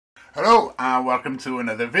Hello and welcome to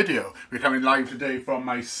another video. We're coming live today from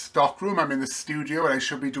my stock room. I'm in the studio and I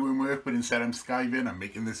should be doing work, but instead I'm skiving. I'm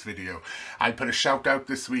making this video. I put a shout out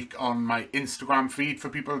this week on my Instagram feed for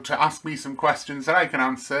people to ask me some questions that I can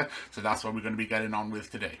answer. So that's what we're going to be getting on with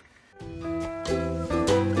today.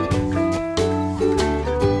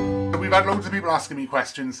 We've had loads of people asking me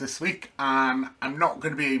questions this week and I'm not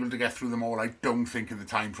going to be able to get through them all, I don't think, in the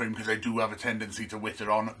time frame, because I do have a tendency to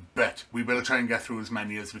witter on, but we will try and get through as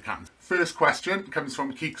many as we can. First question comes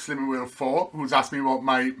from Keek Slimmer Wheel 4, who's asked me what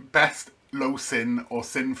my best low sin or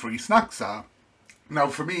sin-free snacks are. Now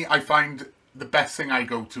for me, I find the best thing I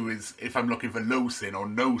go to is, if I'm looking for low sin or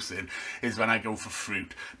no sin, is when I go for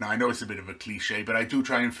fruit. Now I know it's a bit of a cliche, but I do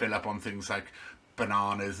try and fill up on things like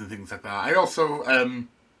bananas and things like that. I also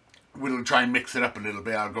we'll try and mix it up a little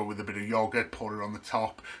bit. I'll go with a bit of yogurt, pour it on the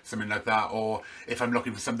top, something like that. Or if I'm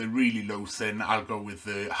looking for something really low sin, I'll go with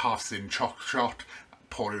the half sin choc shot,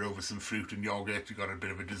 pour it over some fruit and yogurt. You've got a bit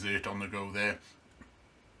of a dessert on the go there.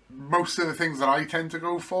 Most of the things that I tend to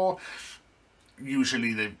go for,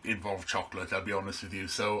 usually they involve chocolate, I'll be honest with you.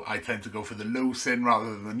 So I tend to go for the low sin rather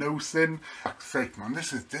than the no sin. Fuck's sake, man,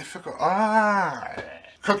 this is difficult.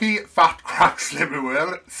 Cookie Fat Crack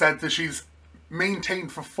Slimmerwell said that she's maintained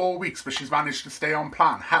for 4 weeks, but she's managed to stay on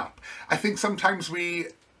plan. Help. I think sometimes we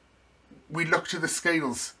look to the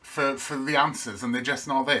scales for the answers and they're just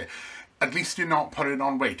not there. At least you're not putting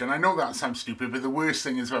on weight. And I know that sounds stupid, but the worst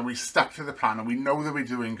thing is when we stuck to the plan and we know that we're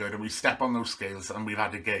doing good and we step on those scales and we've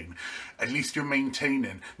had a gain. At least you're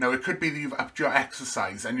maintaining. Now it could be that you've upped your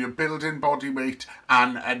exercise and you're building body weight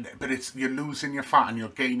but you're losing your fat and you're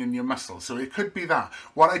gaining your muscle. So it could be that.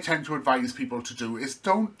 What I tend to advise people to do is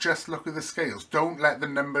don't just look at the scales. Don't let the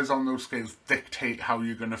numbers on those scales dictate how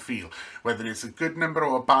you're going to feel. Whether it's a good number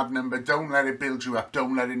or a bad number, don't let it build you up.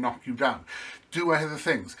 Don't let it knock you down. Do other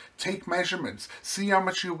things. Take measurements. See how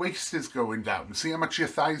much your waist is going down. See how much your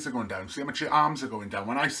thighs are going down. See how much your arms are going down.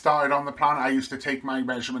 When I started on the plan, I used to take my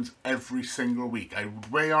measurements every single week. I would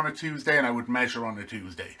weigh on a Tuesday and I would measure on a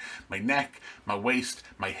Tuesday. My neck, my waist,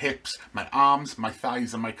 my hips, my arms, my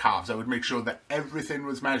thighs and my calves. I would make sure that everything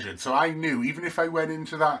was measured. So I knew, even if I went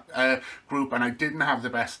into that group and I didn't have the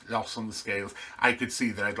best loss on the scales, I could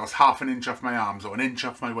see that I'd lost half an inch off my arms or an inch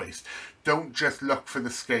off my waist. Don't just look for the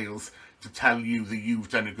scales to tell you that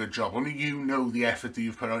you've done a good job. Only you know the effort that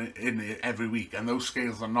you've put in it every week, and those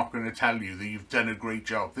scales are not going to tell you that you've done a great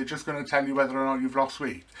job. They're just going to tell you whether or not you've lost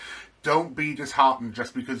weight. Don't be disheartened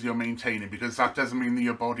just because you're maintaining, because that doesn't mean that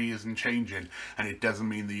your body isn't changing, and it doesn't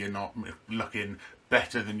mean that you're not looking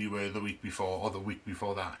better than you were the week before or the week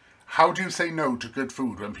before that. How do you say no to good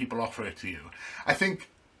food when people offer it to you? I think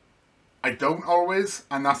I don't always,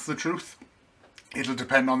 and that's the truth. It'll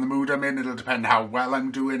depend on the mood I'm in, it'll depend how well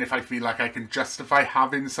I'm doing, if I feel like I can justify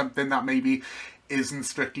having something that maybe isn't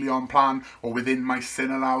strictly on plan or within my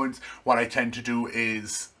sin allowance. What I tend to do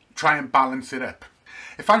is try and balance it up.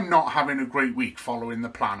 If I'm not having a great week following the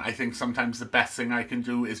plan, I think sometimes the best thing I can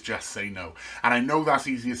do is just say no. And I know that's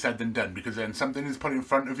easier said than done, because then something is put in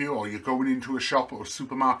front of you or you're going into a shop or a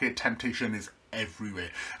supermarket, temptation is everywhere.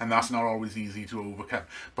 And that's not always easy to overcome.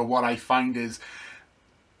 But what I find is,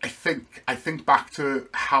 I think back to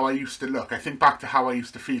how I used to look. I think back to how I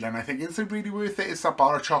used to feel, and I think, is it really worth it? Is that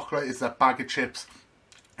bar of chocolate? Is that bag of chips?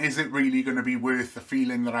 Is it really going to be worth the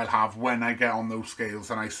feeling that I'll have when I get on those scales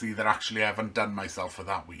and I see that actually I haven't done myself for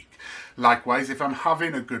that week? Likewise, if I'm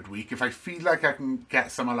having a good week, if I feel like I can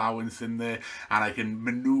get some allowance in there and I can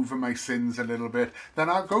manoeuvre my sins a little bit, then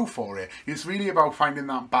I'll go for it. It's really about finding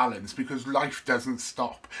that balance, because life doesn't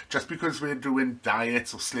stop. Just because we're doing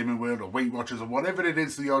diets or Slimming World or Weight Watchers or whatever it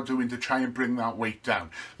is that you're doing to try and bring that weight down,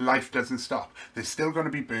 life doesn't stop. There's still going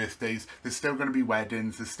to be birthdays, there's still going to be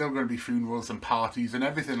weddings, there's still going to be funerals and parties and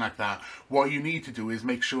everything like that. What you need to do is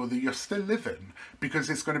make sure that you're still living, because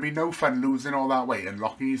it's going to be no fun losing all that weight and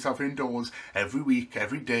locking yourself indoors every week,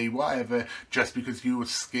 every day, whatever, just because you were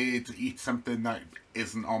scared to eat something that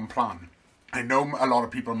isn't on plan. I know a lot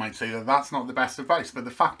of people might say that that's not the best advice, but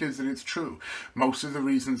the fact is that it's true. Most of the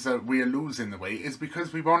reasons that we are losing the weight is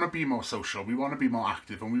because we want to be more social, we want to be more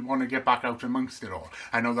active, and we want to get back out amongst it all.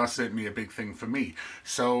 I know that's certainly a big thing for me.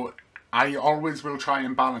 So I always will try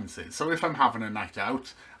and balance it. So if I'm having a night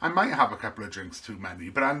out, I might have a couple of drinks too many,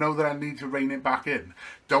 but I know that I need to rein it back in.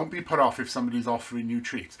 Don't be put off if somebody's offering you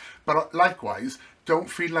treats. But likewise, don't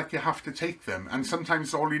feel like you have to take them. And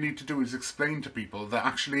sometimes all you need to do is explain to people that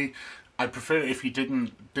actually, I'd prefer it if you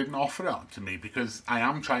didn't offer it to me, because I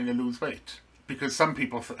am trying to lose weight. Because some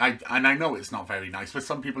people, and I know it's not very nice, but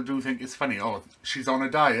some people do think it's funny. Oh, she's on a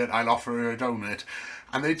diet, I'll offer her a donut.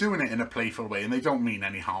 And they're doing it in a playful way, and they don't mean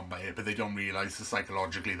any harm by it, but they don't realise that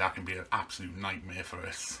psychologically that can be an absolute nightmare for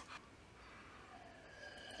us.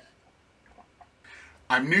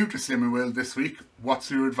 I'm new to Slimming World this week.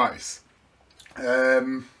 What's your advice?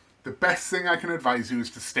 The best thing I can advise you is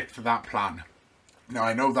to stick to that plan. Now,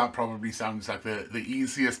 I know that probably sounds like the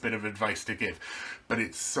easiest bit of advice to give, but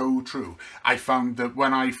it's so true. I found that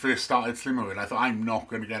when I first started Slimming World, I thought, I'm not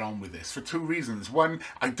going to get on with this for two reasons. One,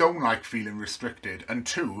 I don't like feeling restricted, and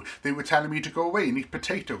two, they were telling me to go away and eat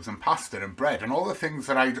potatoes and pasta and bread and all the things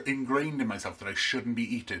that I'd ingrained in myself that I shouldn't be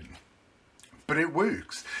eating. But it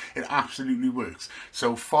works. It absolutely works.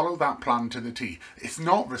 So follow that plan to the T. It's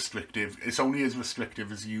not restrictive. It's only as restrictive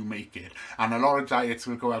as you make it. And a lot of diets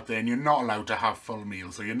will go out there and you're not allowed to have full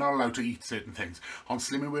meals or you're not allowed to eat certain things. On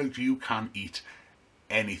Slimming World, you can eat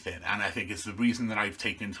anything. And I think it's the reason that I've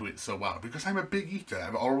taken to it so well. Because I'm a big eater.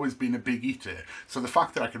 I've always been a big eater. So the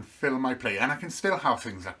fact that I can fill my plate and I can still have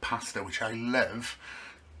things like pasta, which I love,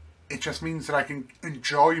 it just means that I can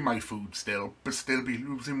enjoy my food still, but still be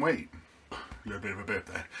losing weight. A little bit of a burp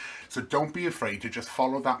there. So don't be afraid to just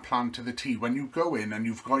follow that plan to the T. When you go in and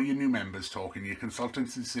you've got your new members talking, your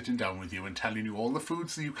consultants is sitting down with you and telling you all the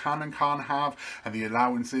foods that you can and can't have and the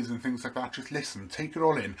allowances and things like that, just listen, take it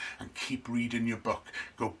all in and keep reading your book.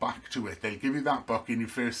 Go back to it. They'll give you that book in your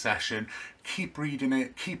first session. Keep reading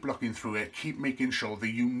it, keep looking through it, keep making sure that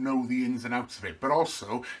you know the ins and outs of it, but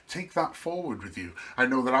also take that forward with you. I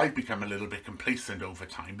know that I've become a little bit complacent over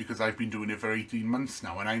time because I've been doing it for 18 months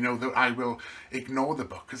now, and I know that I will ignore the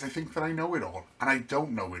book because I think that I know it all, and I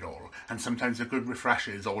don't know it all, and sometimes a good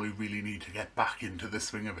refresher is all you really need to get back into the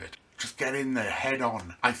swing of it. Just get in there, head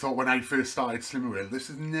on. I thought when I first started Slimming World, this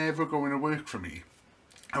is never going to work for me.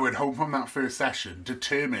 I went home from that first session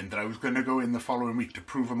determined that I was going to go in the following week to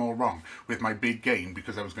prove them all wrong with my big gain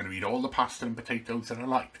because I was going to eat all the pasta and potatoes that I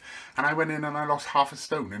liked. And I went in and I lost half a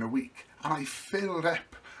stone in a week. And I filled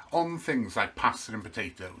up on things like pasta and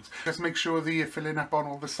potatoes. Just make sure that you're filling up on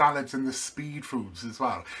all the salads and the speed foods as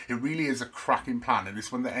well. It really is a cracking plan and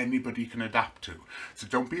it's one that anybody can adapt to. So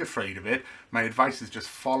don't be afraid of it. My advice is just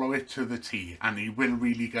follow it to the T and you will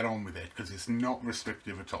really get on with it because it's not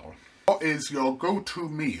restrictive at all. What is your go-to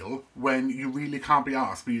meal when you really can't be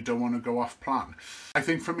asked but you don't want to go off plan? I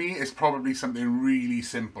think for me it's probably something really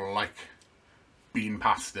simple like bean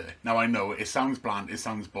pasta. Now I know it sounds bland, it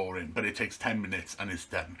sounds boring, but it takes 10 minutes and it's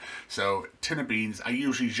done. So tin of beans, I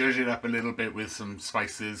usually zhuzh it up a little bit with some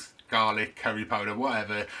spices, garlic, curry powder,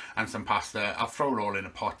 whatever, and some pasta. I'll throw it all in a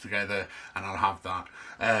pot together and I'll have that.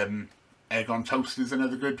 Egg on toast is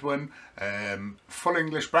another good one. Full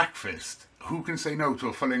English breakfast. Who can say no to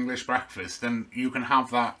a full English breakfast? And you can have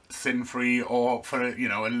that sin-free or for, you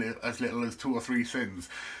know, as little as 2 or 3 sins.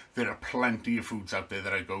 There are plenty of foods out there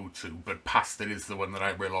that I go to, but pasta is the one that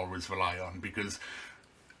I will always rely on because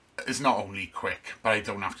it's not only quick, but I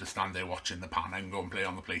don't have to stand there watching the pan. I can go and play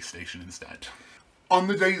on the PlayStation instead. On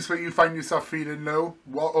the days where you find yourself feeling low,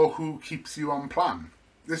 what or who keeps you on plan?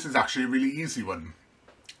 This is actually a really easy one.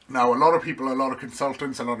 Now, a lot of people, a lot of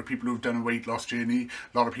consultants, a lot of people who've done a weight loss journey,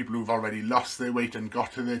 a lot of people who've already lost their weight and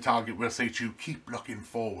got to their target will say to you, keep looking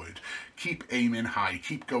forward, keep aiming high,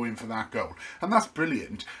 keep going for that goal. And that's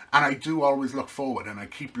brilliant. And I do always look forward and I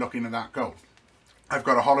keep looking at that goal. I've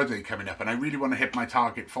got a holiday coming up and I really want to hit my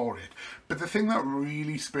target for it. But the thing that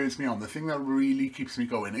really spurs me on, the thing that really keeps me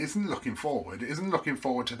going isn't looking forward. It isn't looking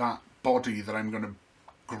forward to that body that I'm going to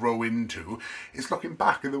grow into. It's looking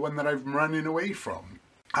back at the one that I'm running away from.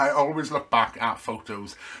 I always look back at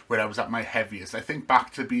photos where I was at my heaviest. I think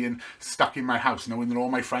back to being stuck in my house, knowing that all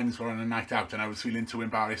my friends were on a night out and I was feeling too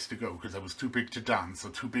embarrassed to go because I was too big to dance or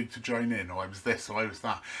too big to join in, or I was this or I was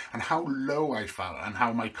that. And how low I felt and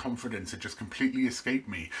how my confidence had just completely escaped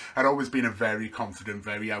me. I'd always been a very confident,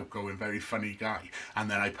 very outgoing, very funny guy. And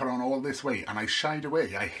then I put on all this weight and I shied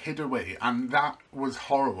away, I hid away, and that was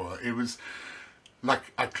horrible. It was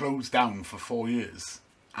like I closed down for 4 years.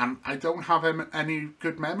 And I don't have any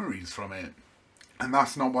good memories from it. And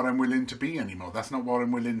that's not what I'm willing to be anymore. That's not what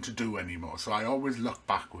I'm willing to do anymore. So I always look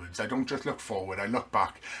backwards. I don't just look forward. I look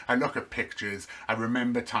back. I look at pictures. I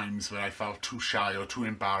remember times where I felt too shy or too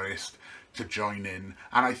embarrassed to join in.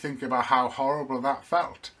 And I think about how horrible that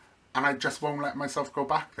felt. And I just won't let myself go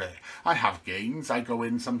back there. I have gains. I go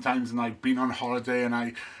in sometimes and I've been on holiday and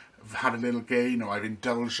I've had a little gain, or I've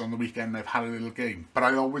indulged on the weekend and I've had a little gain. But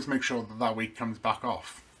I always make sure that that weight comes back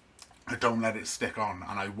off. I don't let it stick on,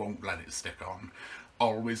 and I won't let it stick on.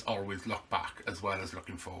 Always, always look back as well as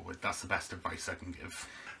looking forward. That's the best advice I can give.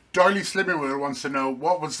 Doily Slimming World wants to know,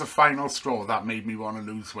 what was the final straw that made me want to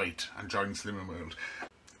lose weight and join Slimming World?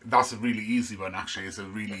 That's a really easy one, actually. It's a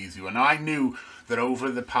really easy one. Now, I knew that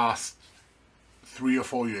over the past 3 or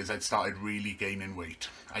 4 years I'd started really gaining weight.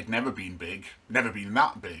 I'd never been big, never been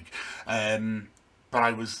that big, but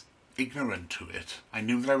I was ignorant to it. I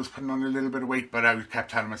knew that I was putting on a little bit of weight, but I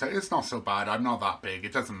kept telling myself, it's not so bad, I'm not that big,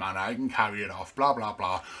 it doesn't matter, I can carry it off, blah, blah,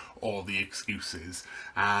 blah, all the excuses.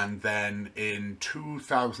 And then in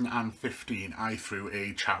 2015, I threw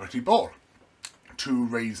a charity ball to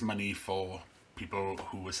raise money for people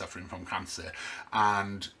who were suffering from cancer.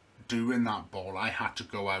 And doing that ball, I had to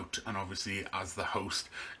go out and obviously, as the host,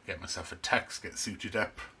 get myself a tux, get suited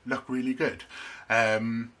up, look really good.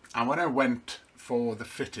 And when I went for the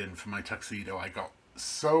fit-in for my tuxedo, I got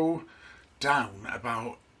so down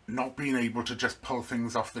about not being able to just pull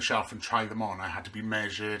things off the shelf and try them on. I had to be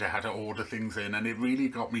measured, I had to order things in, and it really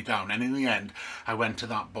got me down. And in the end, I went to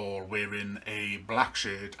that ball wearing a black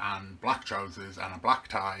shirt and black trousers and a black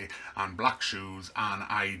tie and black shoes, and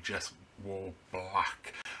I just wore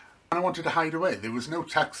black. And I wanted to hide away. There was no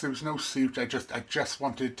tux, there was no suit. I just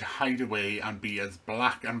wanted to hide away and be as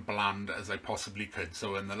black and bland as I possibly could.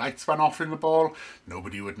 So when the lights went off in the ball,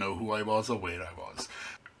 nobody would know who I was or where I was.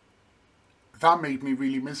 That made me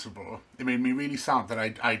really miserable. It made me really sad that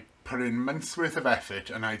I'd put in months worth of effort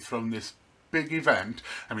and I'd thrown this big event.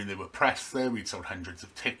 I mean, there were press there, we'd sold hundreds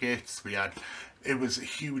of tickets, it was a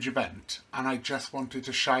huge event, and I just wanted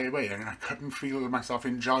to shy away and I couldn't feel myself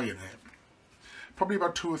enjoying it. Probably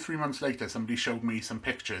about 2 or 3 months later, somebody showed me some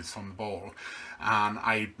pictures from the ball, and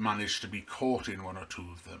I managed to be caught in 1 or 2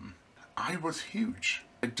 of them. I was huge.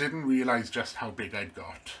 I didn't realise just how big I'd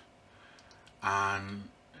got, and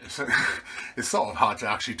it's sort of hard to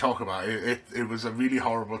actually talk about. It was a really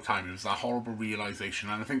horrible time. It was a horrible realisation,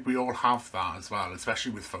 and I think we all have that as well,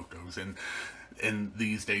 especially with photos. In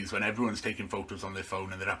these days when everyone's taking photos on their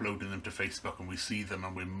phone and they're uploading them to Facebook, and we see them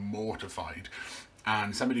and we're mortified.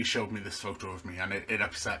 And somebody showed me this photo of me, and it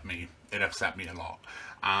upset me. It upset me a lot.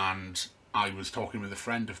 And I was talking with a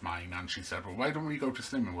friend of mine, and she said, well, why don't we go to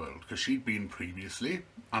Slimming World? Because she'd been previously,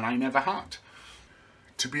 and I never had.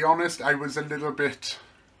 To be honest, I was a little bit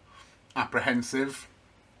apprehensive.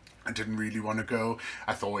 I didn't really want to go.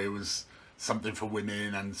 I thought it was something for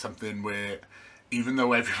women, and something where, even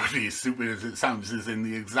though everybody, as stupid as it sounds, is in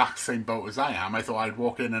the exact same boat as I am, I thought I'd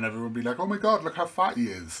walk in and everyone would be like, oh my god, look how fat he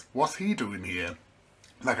is. What's he doing here?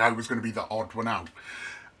 Like I was going to be the odd one out.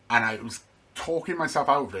 And I was talking myself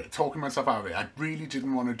out of it. I really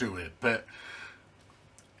didn't want to do it, but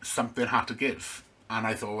something had to give. And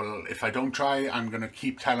I thought, well, if I don't try, I'm going to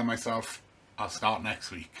keep telling myself I'll start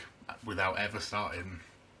next week without ever starting.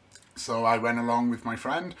 So I went along with my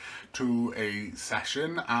friend to a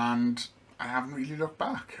session, and I haven't really looked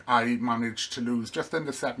back. I managed to lose just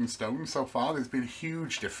under 7 stone so far. There's been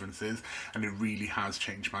huge differences, and it really has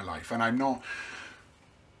changed my life. And I'm not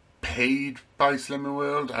paid by Slimming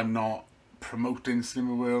World, I'm not promoting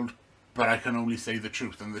Slimming World, but I can only say the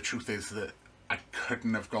truth, and the truth is that I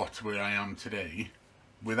couldn't have got to where I am today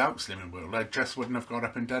without Slimming World. I just wouldn't have got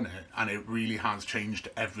up and done it, and it really has changed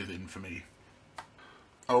everything for me.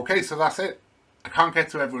 Okay, so that's it. I can't get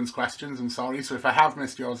to everyone's questions, I'm sorry, so if I have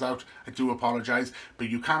missed yours out, I do apologise, but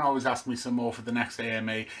you can always ask me some more for the next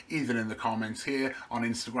AMA, either in the comments here, on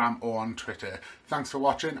Instagram or on Twitter. Thanks for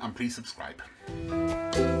watching, and please subscribe.